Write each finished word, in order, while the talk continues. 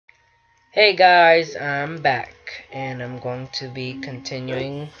Hey guys, I'm back and I'm going to be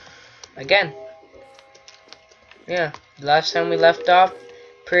continuing again. Yeah, last time we left off,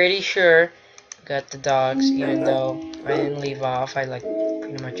 pretty sure got the dogs, even though I didn't leave off. I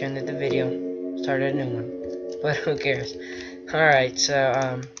pretty much ended the video, started a new one. But who cares? Alright,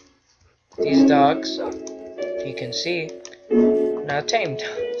 so these dogs, you can see, now tamed.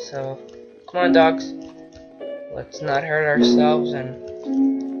 So come on dogs, let's not hurt ourselves and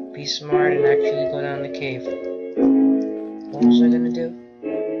be smart and actually go down the cave. What was I gonna do?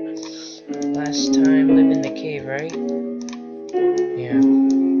 Last time live in the cave, right? Yeah,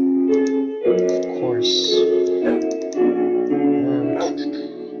 of course.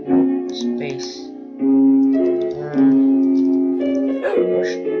 Space.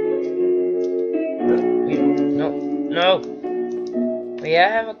 No, no. But yeah,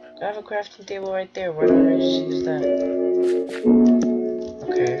 I have a crafting table right there. Why don't I just use that?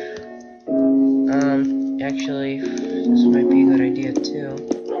 Okay. Actually, this might be a good idea too.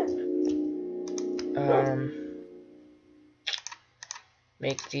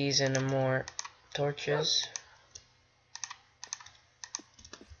 Make these into more torches.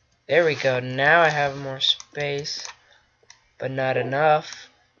 There we go. Now I have more space, but not enough,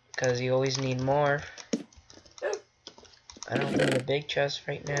 because you always need more. I don't need a big chest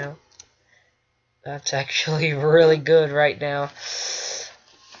right now. That's actually really good right now.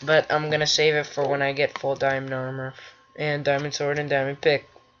 But I'm gonna save it for when I get full diamond armor and diamond sword and diamond pick.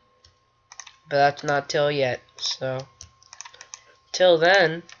 But that's not till yet. So till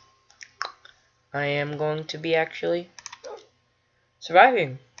then, I am going to be actually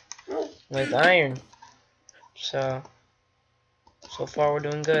surviving with iron. So far we're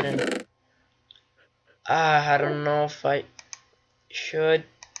doing good. And I don't know if I should.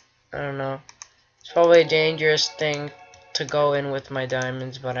 I don't know. It's probably a dangerous thing to go in with my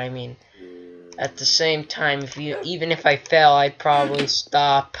diamonds, but I mean, at the same time, even if I fell, I'd probably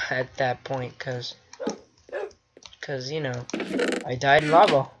stop at that point, cause you know, I died in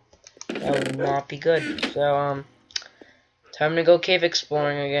lava. That would not be good. So time to go cave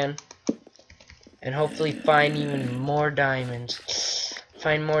exploring again, and hopefully find even more diamonds.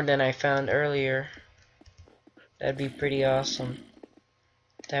 Find more than I found earlier. That'd be pretty awesome.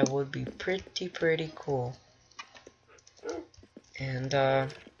 That would be pretty cool. And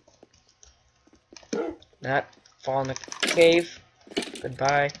not fall in the cave.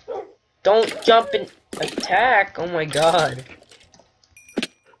 Goodbye. Don't jump and attack. Oh my god.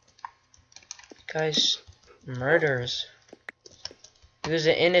 Guys, murders. He was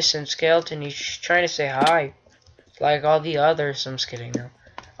an innocent skeleton. He's just trying to say hi. Like all the others. I'm just kidding now.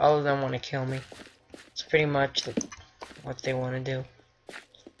 All of them want to kill me. It's pretty much what they want to do.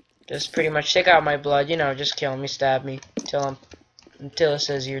 Just pretty much take out my blood. You know, just kill me, stab me. Until it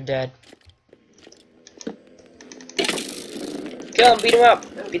says you're dead. Kill him, beat him up.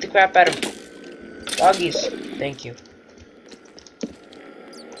 Beat the crap out of him. Doggies. Thank you.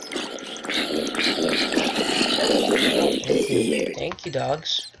 Thank you,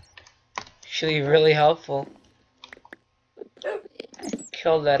 dogs. Actually, really helpful.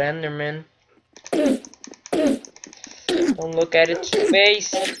 Kill that Enderman. Don't look at its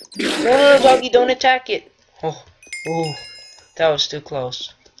face. No, doggy, don't attack it. Oh, that was too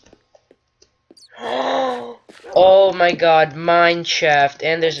close. Oh my god, mine shaft.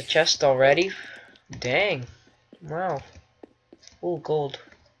 And there's a chest already. Dang. Wow. Ooh, gold.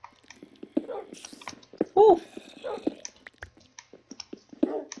 Ooh.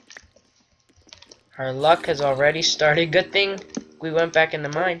 Our luck has already started. Good thing we went back in the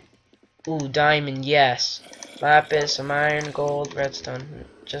mine. Ooh, diamond, yes. Lapis, some iron, gold, redstone.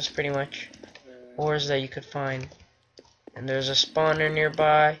 Just pretty much ores that you could find. And there's a spawner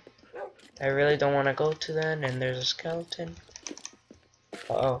nearby. I really don't want to go to that. And there's a skeleton.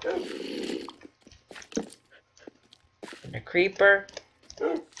 Uh-oh. And a creeper.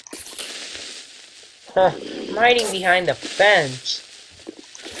 Huh. I'm hiding behind the fence.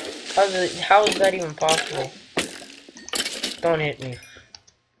 How is that even possible? Don't hit me.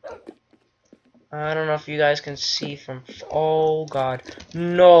 I don't know if you guys can see from... Oh god.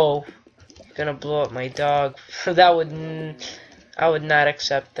 No! You're gonna blow up my dog. I would not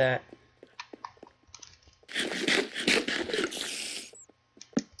accept that.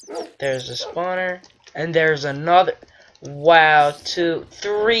 There's a spawner. And there's another. Wow, 2,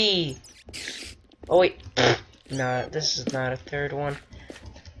 3. Oh wait. Nah, this is not a third one.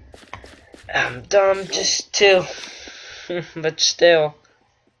 I'm dumb, just 2. But still.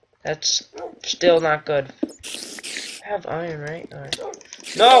 That's still not good. I have iron, right? Alright.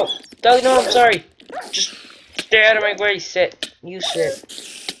 No! Doug, no, I'm sorry. Just stay out of my way. Sit. You sit.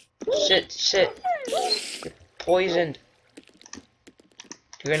 Shit, shit. You're poisoned.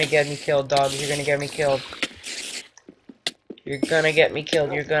 You're gonna get me killed, dog. You're gonna get me killed. You're gonna get me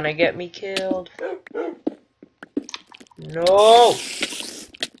killed. You're gonna get me killed. No!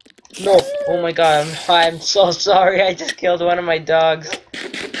 No! Oh my god, I'm so sorry. I just killed one of my dogs.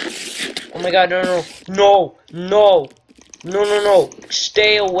 Oh my god, no, no, no, no, no, no, no.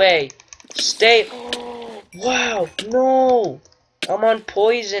 Stay away. Stay. Wow, no. I'm on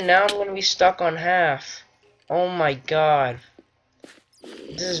poison. Now I'm gonna be stuck on half. Oh my god.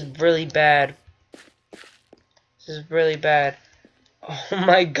 This is really bad. This is really bad. Oh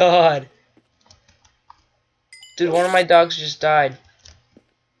my god. Dude, one of my dogs just died.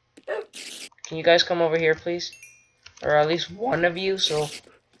 Can you guys come over here, please? Or at least one of you, so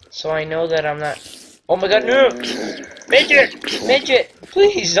I know that I'm not... Oh my god, no! Midget! Midget!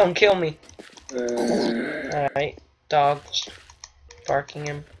 Please don't kill me. Alright, dog. Barking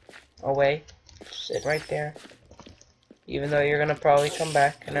him away. Sit right there. Even though you're gonna probably come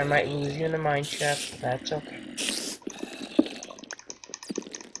back, and I might lose you in the mine shaft. That's okay.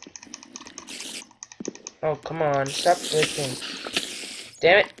 Oh, come on. Stop glitching.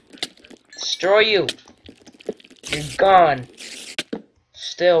 Damn it. Destroy you. You're gone.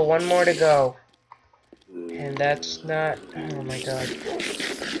 Still, one more to go. And that's not... Oh my god.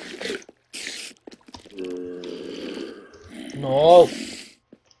 No!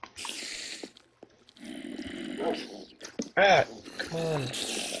 Ah, come on.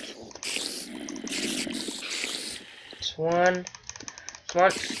 This one. Come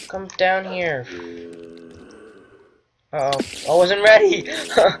on, come down here. Uh-oh. I wasn't ready!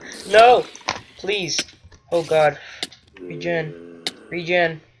 No! Please. Oh god. Regen.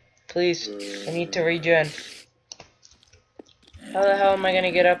 Regen. Please. I need to regen. How the hell am I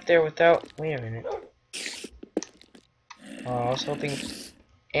gonna get up there without... Wait a minute. Oh, I was hoping...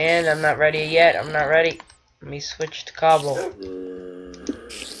 And I'm not ready yet. I'm not ready. Let me switch to cobble.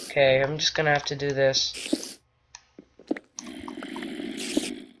 Okay, I'm just gonna have to do this.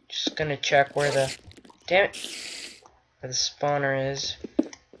 Just gonna check where the... Damn it! Where the spawner is.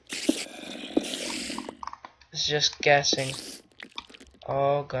 It's just guessing.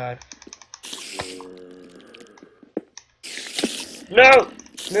 Oh god. No!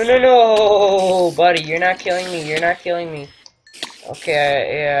 No, no, no! Buddy, you're not killing me. You're not killing me.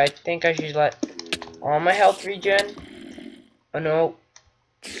 Okay, yeah, I think I should let all my health regen. Oh no.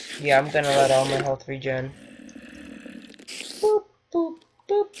 Yeah, I'm gonna let all my health regen. Boop, boop,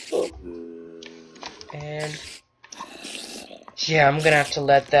 boop, boop. And yeah, I'm gonna have to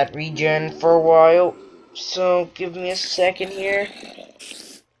let that regen for a while. So give me a second here.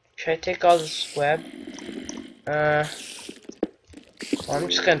 Should I take all this web? Well, I'm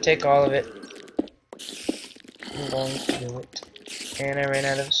just gonna take all of it. I'm going to do it. And I ran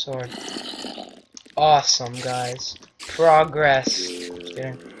out of a sword. Awesome, guys. Progress. Just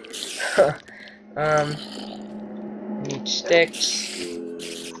kidding. Need sticks.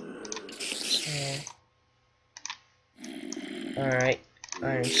 So, alright.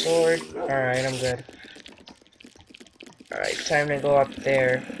 Iron sword. Alright, I'm good. Alright, time to go up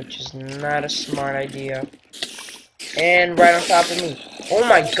there, which is not a smart idea. And right on top of me. Oh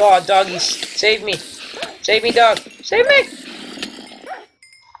my god, doggy, save me. Save me, dog. Save me!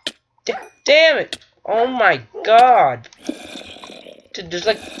 Damn it! Oh my god! Dude, there's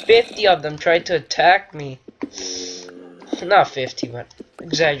like 50 of them trying to attack me. Not 50, but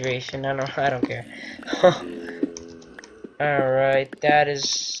exaggeration. I don't care. Alright, that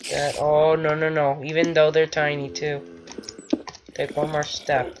is that. Oh no, no, no! Even though they're tiny too. Take one more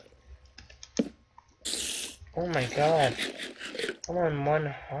step. Oh my god! I'm on 1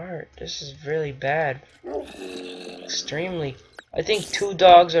 heart. This is really bad. Extremely. I think 2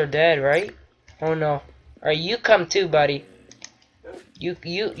 dogs are dead, right? Oh no. Alright, you come too, buddy.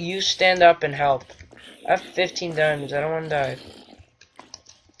 You stand up and help. I have 15 diamonds. I don't want to die.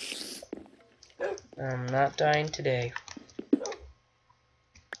 I'm not dying today.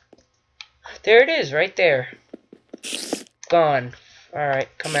 There it is, right there. Gone. Alright,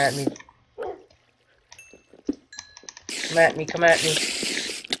 come at me. Come at me, come at me.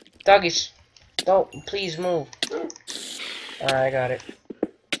 Doggies, don't, please move. Alright, I got it.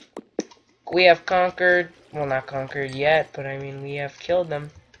 We have conquered, well, not conquered yet, but I mean, we have killed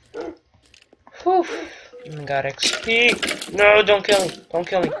them. Whew. Even got XP. No, don't kill me. Don't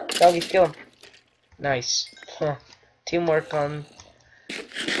kill me. Doggies, kill him. Nice. Huh. Teamwork on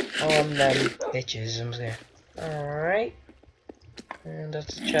them bitches. I'm saying. Alright. And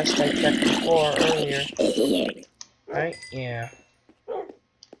that's the chest I checked before earlier. Right? Yeah.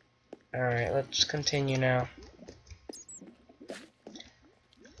 Alright, let's continue now.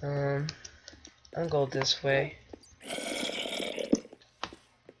 I'll go this way.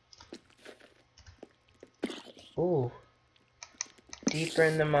 Ooh. Deeper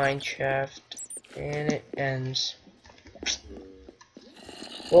in the mine shaft. And it ends.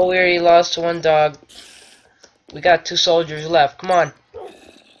 Well, we already lost one dog. We got 2 soldiers left. Come on.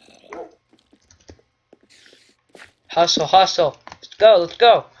 Hustle, hustle. Let's go, let's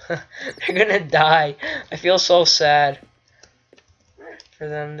go. They're gonna die. I feel so sad for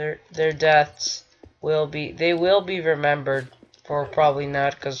them. Their deaths will be, they will be remembered. Or probably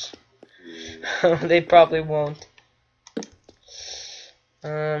not, because they probably won't.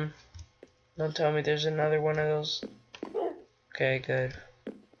 Don't tell me there's another one of those. Okay, good.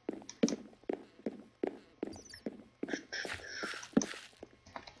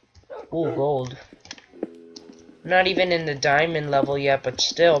 Ooh, gold. Not even in the diamond level yet, but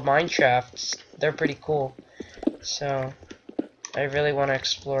still, mine shafts, they're pretty cool. So, I really want to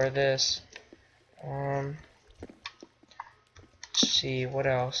explore this. Let's see, what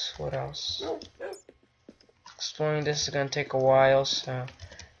else? What else? Exploring this is gonna take a while, so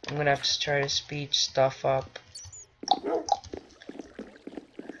I'm gonna have to try to speed stuff up.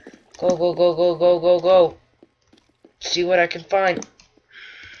 Go, go, go, go, go, go, go. See what I can find.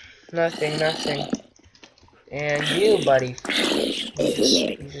 Nothing, nothing. And you, buddy.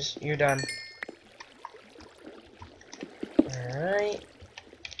 You're done. Alright.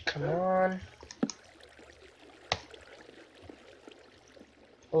 Come on.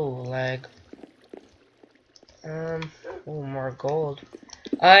 Oh, lag. Oh, more gold.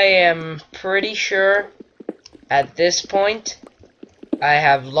 I am pretty sure at this point I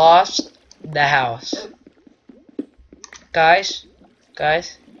have lost the house. Guys,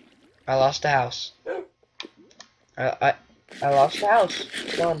 I lost the house. I lost the house.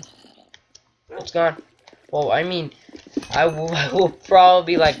 It's gone. It's gone. Well, I mean, I will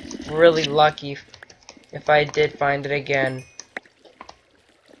probably be like really lucky if I did find it again.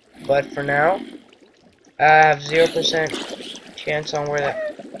 But for now, I have 0% chance on where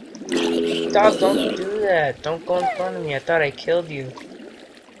that. Dog, don't do that. Don't go in front of me. I thought I killed you.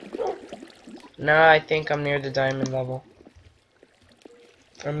 Now I think I'm near the diamond level.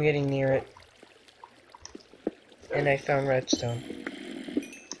 I'm getting near it. And I found redstone.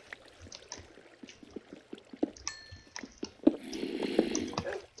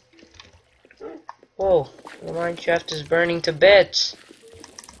 Whoa, the mine shaft is burning to bits.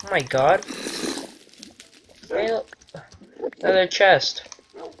 Oh my god. Hey, another chest.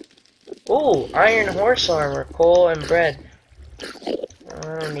 Ooh, iron horse armor, coal, and bread.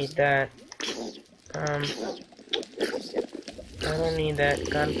 I don't need that. I don't need that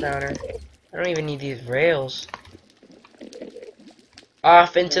gunpowder. I don't even need these rails.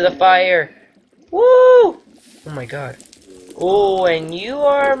 Off into the fire! Woo! Oh my god. Oh, and you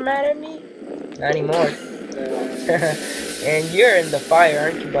are mad at me? Not anymore. And you're in the fire,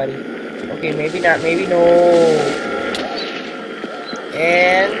 aren't you, buddy? Okay, maybe not, maybe no.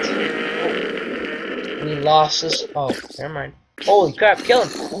 And we lost this. Oh, never mind. Holy crap, kill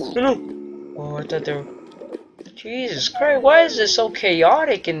him! No. Oh, I thought there were... Jesus Christ, why is this so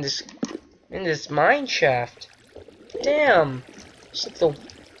chaotic in this mine shaft? Damn. It's like the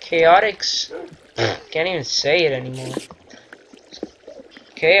chaotics. Can't even say it anymore.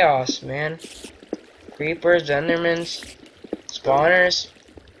 Chaos, man. Creepers, endermans, spawners.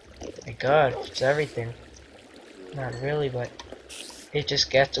 My god, it's everything. Not really, but it just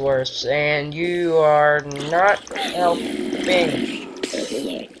gets worse. And you are not helping.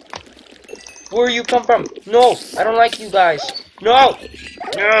 Where you come from? No, I don't like you guys. No!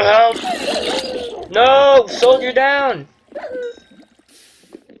 No help! No! Soldier down!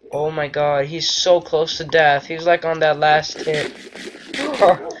 Oh my god, he's so close to death. He's like on that last hit.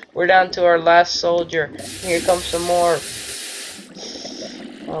 We're down to our last soldier. Here comes some more.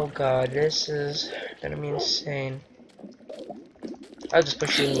 Oh god, this is gonna be insane. I'll just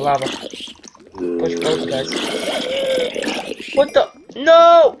push you in the lava. Push both guys. What the?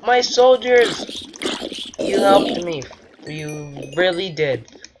 No! My soldiers! You helped me. You really did.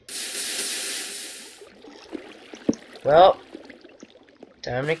 Well,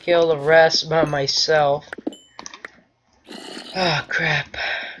 time to kill the rest by myself. Ah, crap.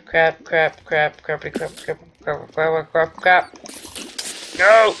 Crap, crap, crap, crappy, crap, crap, crap, crap, crap, crap.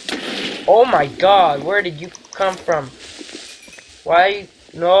 No! Oh my god, where did you come from? Why?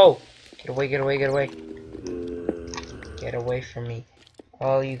 No! Get away, get away, get away. Get away from me.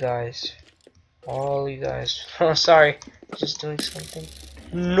 All you guys. All you guys. Oh, sorry. Just doing something.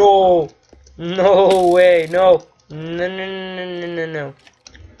 No! No way, no! No, no, no, no, no, no.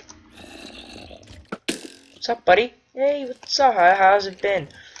 What's up, buddy? Hey, what's up? How's it been?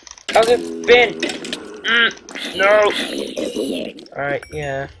 How's it been? No. Alright,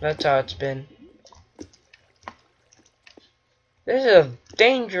 yeah, that's how it's been. This is a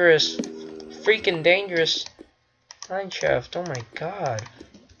dangerous, freaking dangerous mineshaft. Oh my god.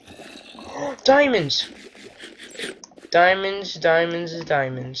 Diamonds! Diamonds, diamonds,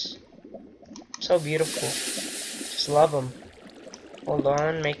 diamonds. So beautiful. Just love them. Hold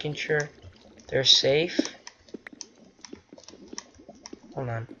on, making sure they're safe. Hold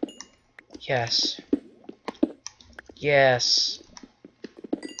on. Yes. Yes.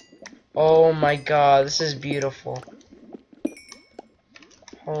 Oh my god, this is beautiful.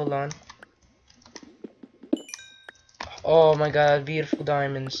 Hold on. Oh my god, beautiful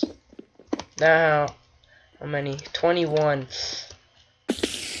diamonds. Now, how many? 21.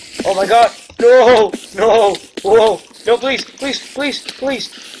 Oh my god! No! No! Whoa! No, please! Please! Please!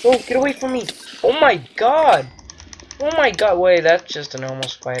 Please! Oh, get away from me! Oh my god! Oh my god! Wait, that's just a normal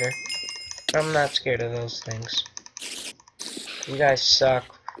spider. I'm not scared of those things. You guys suck.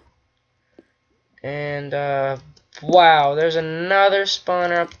 And, wow, there's another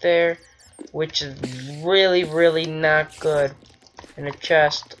spawner up there, which is really, really not good. In a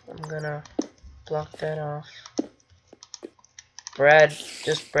chest. I'm gonna block that off. Bread,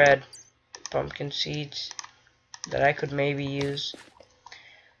 just bread. Pumpkin seeds that I could maybe use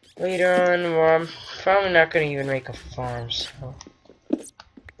later on. Well, I'm probably not gonna even make a farm, so.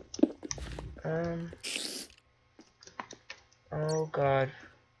 Oh god.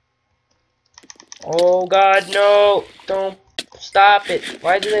 Oh god, no! Don't stop it!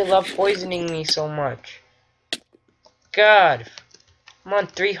 Why do they love poisoning me so much? God! I'm on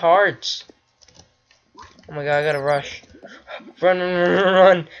 3 hearts. Oh my god, I gotta rush. Run, run, run, run,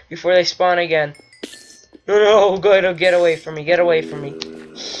 run! Before they spawn again. No, no, good, get away from me, get away from me.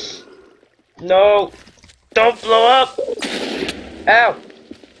 No! Don't blow up! Ow!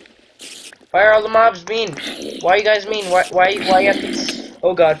 Why are all the mobs mean? Why you guys mean? Why you have to...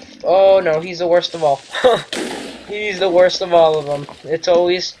 Oh god. Oh no, he's the worst of all. He's the worst of all of them. It's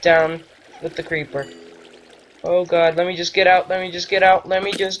always down with the creeper. Oh god, let me just get out, let me just get out, let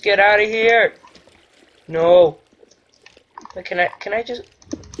me just get out of here! No. Can I just...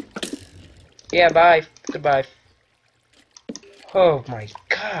 Yeah, bye. Goodbye. Oh my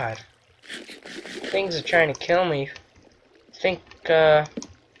god. Things are trying to kill me.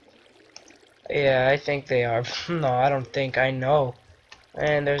 Yeah, I think they are. No, I don't think. I know.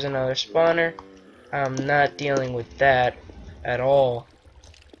 And there's another spawner. I'm not dealing with that at all.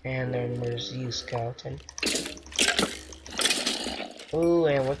 And then there's you, skeleton. Ooh,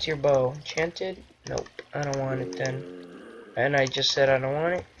 and what's your bow? Enchanted? Nope, I don't want it then. And I just said I don't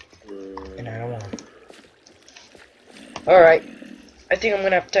want it. And I don't want it. Alright. I think I'm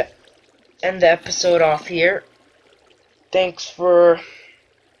gonna have to end the episode off here. Thanks for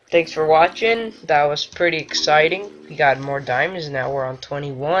watching. That was pretty exciting. We got more diamonds now. We're on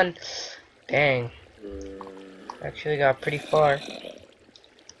 21. Dang. Actually got pretty far.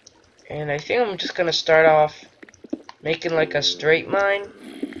 And I think I'm just gonna start off making like a straight mine.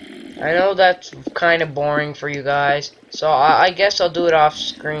 I know that's kind of boring for you guys, so I guess I'll do it off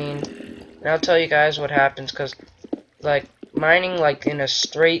screen. And I'll tell you guys what happens, because like mining like in a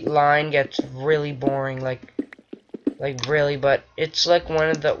straight line gets really boring, like really, but it's like one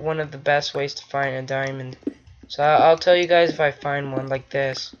of the best ways to find a diamond. So I'll tell you guys if I find one like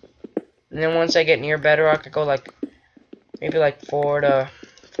this. And then once I get near bedrock, I go like maybe like 4 to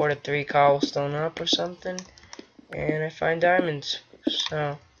 3 cobblestone up or something, and I find diamonds.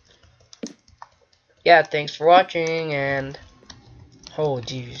 So yeah, thanks for watching, and oh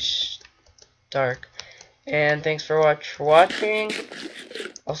geez, dark. And thanks for watching.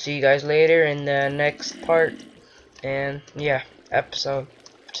 I'll see you guys later in the next part. And yeah, episode.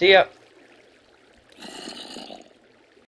 See ya.